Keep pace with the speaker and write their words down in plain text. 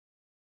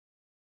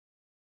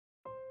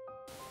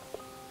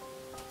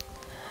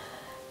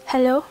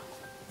Hello,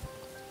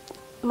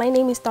 my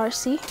name is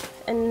Darcy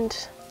and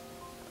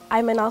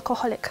I'm an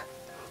alcoholic.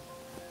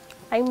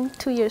 I'm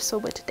 2 years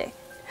sober today.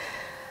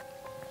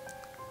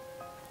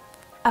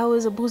 I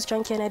was a booze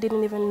junkie and I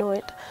didn't even know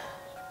it.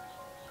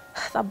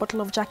 That bottle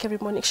of Jack every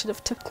morning should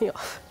have tipped me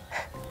off.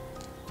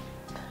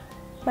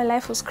 My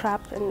life was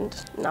crap and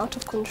out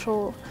of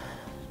control.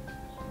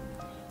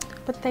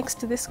 But thanks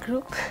to this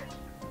group,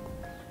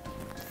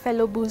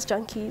 fellow booze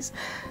junkies,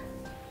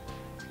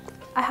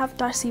 I have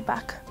Darcy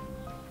back.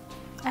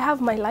 I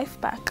have my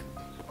life back.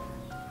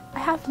 I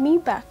have me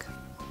back.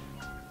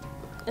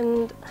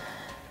 And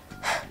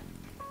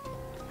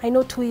I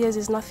know 2 years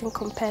is nothing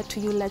compared to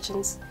you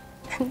legends.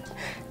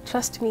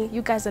 Trust me,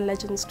 you guys are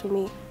legends to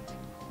me.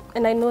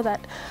 And I know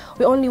that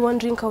we're only one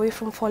drink away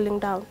from falling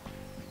down.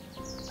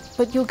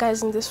 But you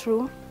guys in this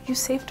room, you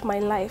saved my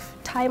life,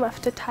 time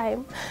after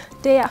time,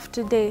 day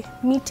after day,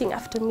 meeting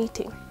after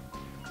meeting.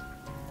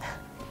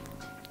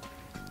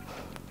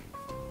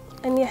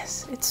 And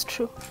yes, it's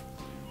true.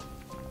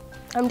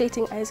 I'm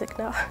dating Isaac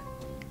now,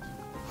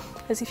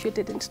 as if you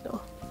didn't know.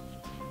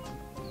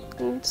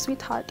 And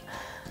sweetheart,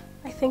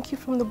 I thank you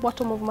from the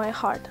bottom of my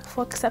heart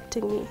for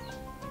accepting me,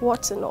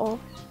 warts and all,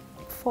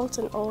 faults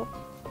and all,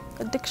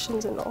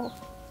 addictions and all.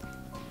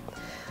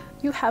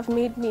 You have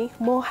made me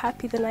more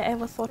happy than I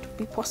ever thought would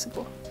be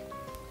possible.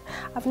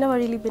 I've never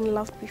really been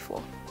loved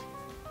before,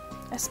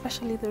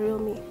 especially the real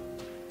me.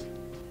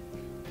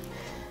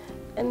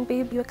 And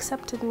babe, you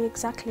accepted me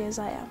exactly as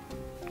I am.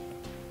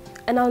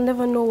 And I'll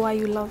never know why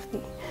you love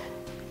me.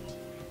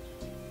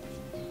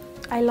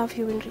 I love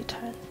you in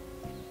return.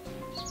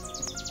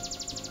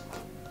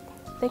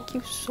 Thank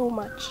you so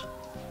much.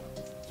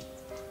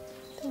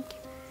 Thank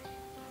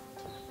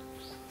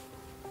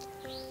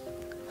you.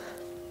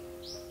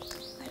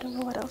 I don't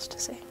know what else to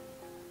say.